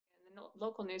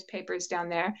local newspapers down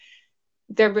there,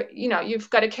 they're, you've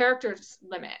got a characters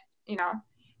limit,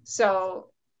 so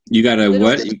You got a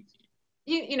what?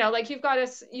 like you've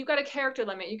got a character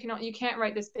limit. You can't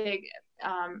write this big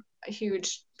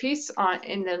huge piece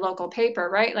in the local paper,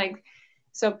 right? Like,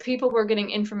 so people were getting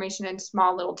information in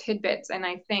small little tidbits, and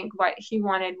I think what he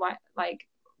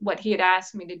had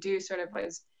asked me to do sort of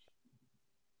was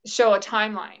show a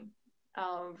timeline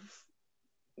of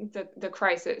the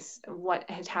crisis, what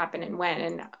has happened and when,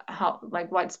 and how, like,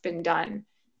 what's been done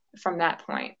from that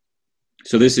point.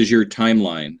 So this is your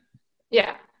timeline.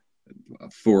 Yeah.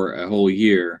 For a whole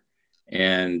year,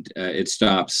 and it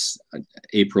stops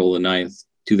April the 9th,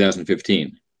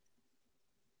 2015.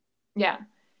 Yeah.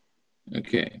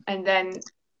 Okay. And then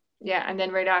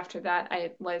right after that,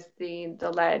 I was the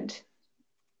lead,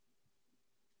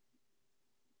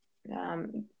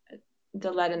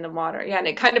 the lead in the water. Yeah, and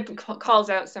it kind of calls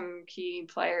out some key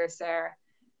players there.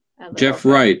 Jeff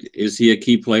Wright, is he a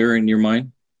key player in your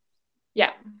mind?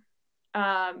 Yeah.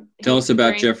 Tell us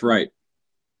about Jeff Wright.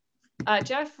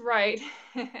 Jeff Wright,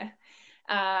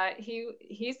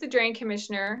 he's the drain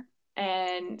commissioner,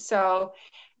 and so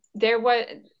they have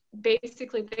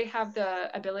the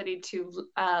ability to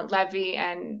levy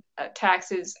and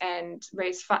taxes and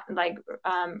raise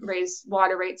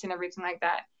water rates and everything like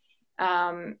that.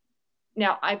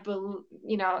 Now I believe,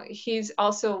 he's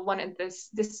also one of the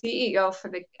CEO for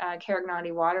the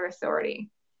Carrignani Water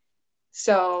Authority.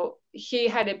 So he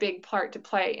had a big part to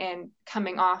play in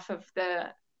coming off of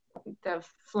the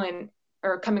Flint,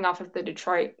 or coming off of the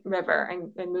Detroit River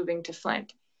and moving to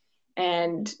Flint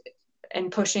and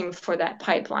pushing for that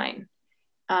pipeline.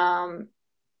 I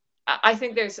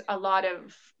think there's a lot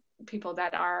of people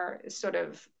that are sort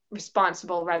of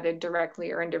responsible, rather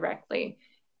directly or indirectly.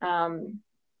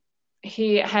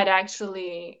 He had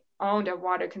actually owned a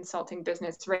water consulting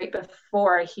business right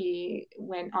before he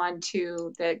went on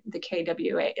to the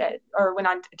KWA, or went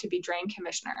on to be drain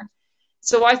commissioner.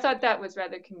 So I thought that was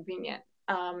rather convenient.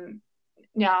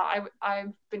 Now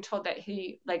I've been told that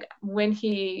when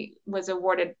he was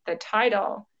awarded the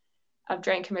title of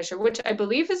drain commissioner, which I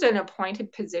believe is an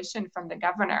appointed position from the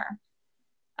governor,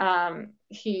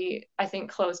 he, I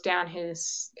think, closed down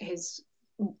his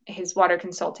water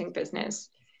consulting business.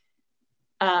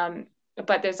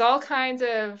 But there's all kinds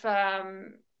of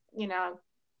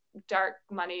dark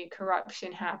money,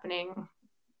 corruption happening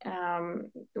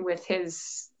with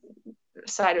his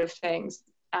side of things.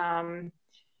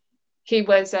 He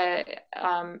was an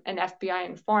FBI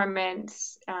informant.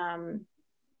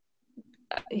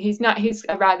 He's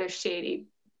a rather shady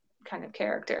kind of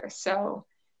character. So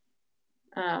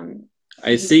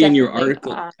I see in your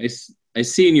article, I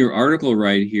see in your article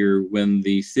right here, when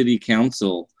the city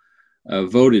council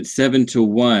voted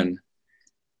 7-1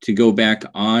 to go back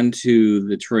onto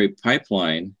the Detroit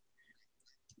pipeline,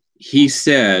 he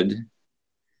said,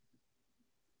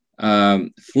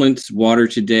 Flint's water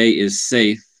today is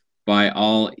safe by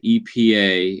all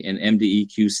EPA and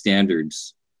MDEQ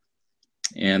standards,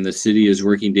 and the city is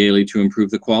working daily to improve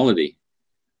the quality.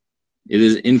 It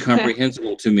is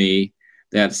incomprehensible to me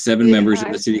that 7 members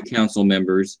of the city council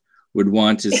members would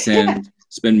want to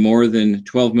spend more than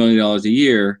 $12 million a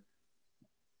year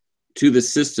to the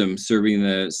system serving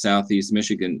the Southeast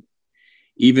Michigan,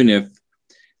 even if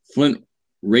Flint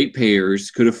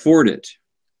ratepayers could afford it.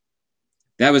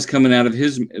 That was coming out of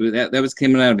his mouth. That was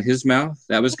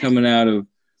coming out of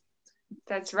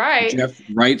That's right. Jeff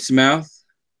Wright's mouth.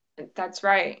 That's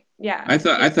right. Yeah. I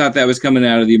thought that was coming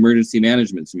out of the emergency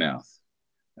management's mouth.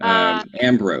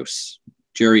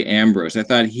 Jerry Ambrose. I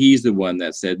thought he's the one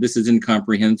that said this is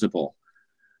incomprehensible.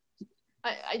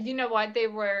 You know what? They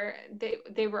were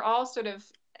all sort of,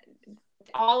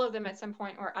 all of them at some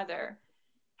point or other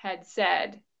had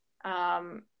said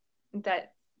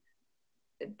that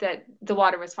the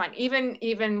water was fine.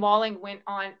 Even Walling went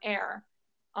on air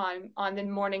on the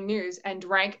morning news and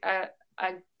drank a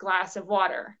glass of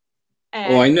water.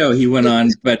 And I know he went on,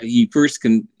 but he first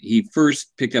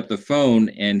picked up the phone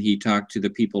and he talked to the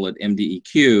people at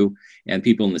MDEQ and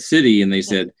people in the city, and they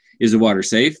said, is the water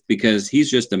safe? Because he's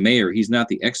just a mayor. He's not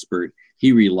the expert.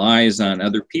 He relies on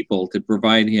other people to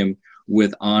provide him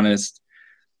with honest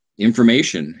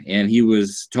information. And he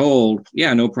was told,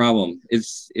 yeah, no problem.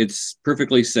 It's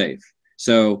perfectly safe.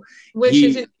 So which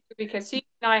is because he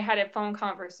and I had a phone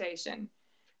conversation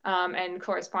and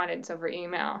correspondence over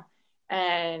email.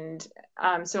 And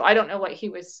so I don't know what he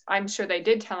was, I'm sure they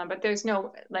did tell him, but there's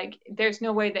no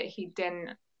way that he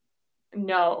didn't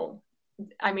know.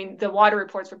 I mean, the water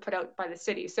reports were put out by the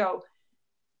city. So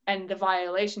and the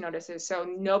violation notices. So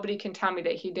nobody can tell me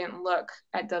that he didn't look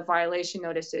at the violation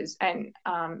notices. And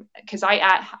because I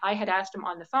had asked him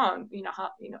on the phone,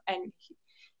 and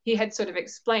he had sort of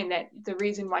explained that the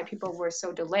reason why people were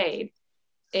so delayed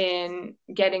in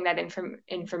getting that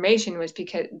information was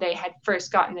because they had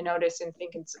first gotten the notice in, I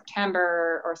think, in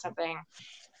September or something,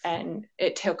 and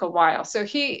it took a while. So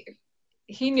he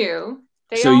knew.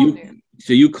 They all knew.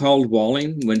 So you called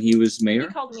Walling when he was mayor?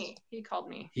 He called me.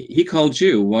 He called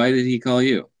you. Why did he call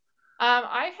you?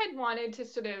 I had wanted to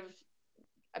sort of,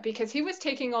 because he was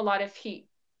taking a lot of heat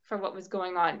for what was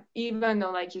going on, even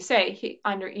though, like you say, he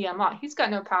under EML, he's got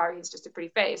no power. He's just a pretty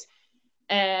face.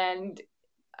 And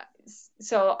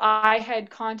so I had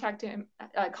contacted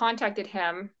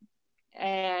him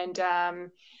and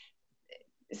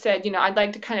said, I'd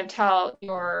like to kind of tell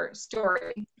your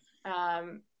story.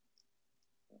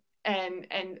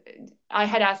 And I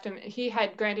had asked him, he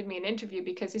had granted me an interview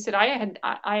because he said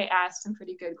I asked some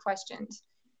pretty good questions.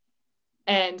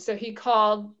 And so he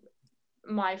called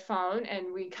my phone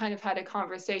and we kind of had a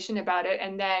conversation about it.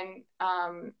 And then,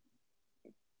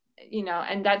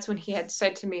 and that's when he had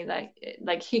said to me,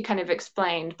 like he kind of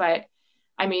explained, but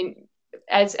I mean,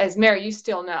 as mayor, you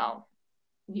still know,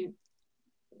 you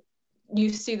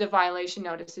see the violation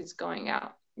notices going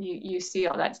out, you see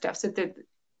all that stuff. So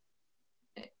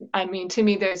I mean, to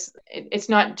me, it's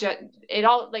not just, it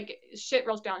all, like, shit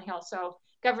rolls downhill. So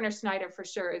Governor Snyder for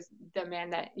sure is the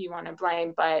man that you want to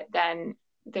blame, but then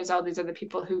there's all these other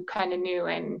people who kind of knew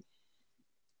and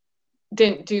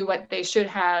didn't do what they should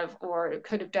have, or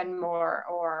could have done more,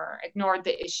 or ignored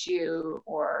the issue,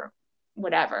 or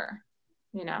whatever,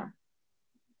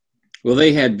 Well,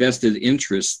 they had vested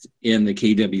interest in the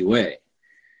KWA.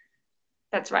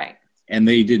 That's right. And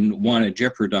they didn't want to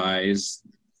jeopardize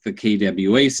the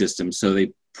KWA system, so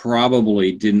they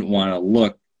probably didn't want to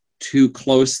look too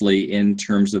closely in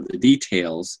terms of the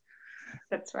details.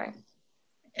 That's right.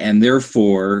 And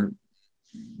therefore,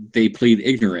 they plead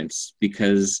ignorance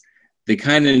because they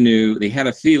kind of knew, they had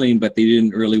a feeling, but they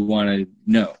didn't really want to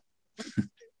know.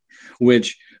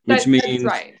 which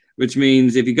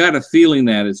means if you got a feeling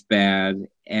that it's bad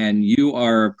and you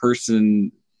are a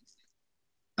person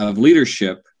of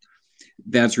leadership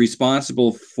that's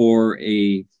responsible for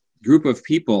a group of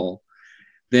people,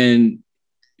 then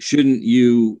shouldn't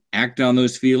you act on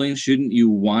those feelings? Shouldn't you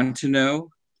want to know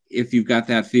if you've got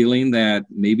that feeling that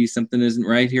maybe something isn't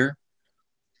right here?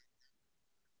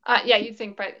 Yeah, you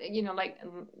think, but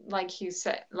like you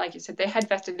said, they had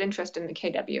vested interest in the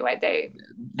KWA.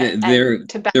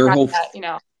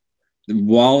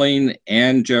 Walling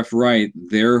and Jeff Wright,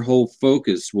 their whole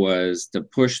focus was to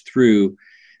push through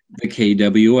the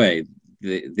KWA.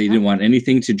 They didn't want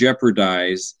anything to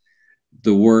jeopardize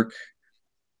the work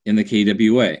in the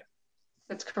KWA.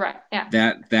 That's correct. Yeah.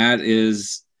 That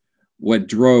is what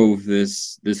drove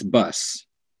this bus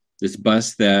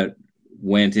that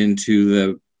went into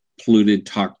the polluted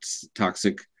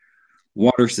toxic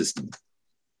water system.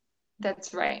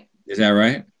 That's right. Is that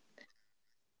right?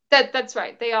 That's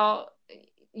right. They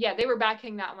were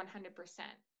backing that 100%.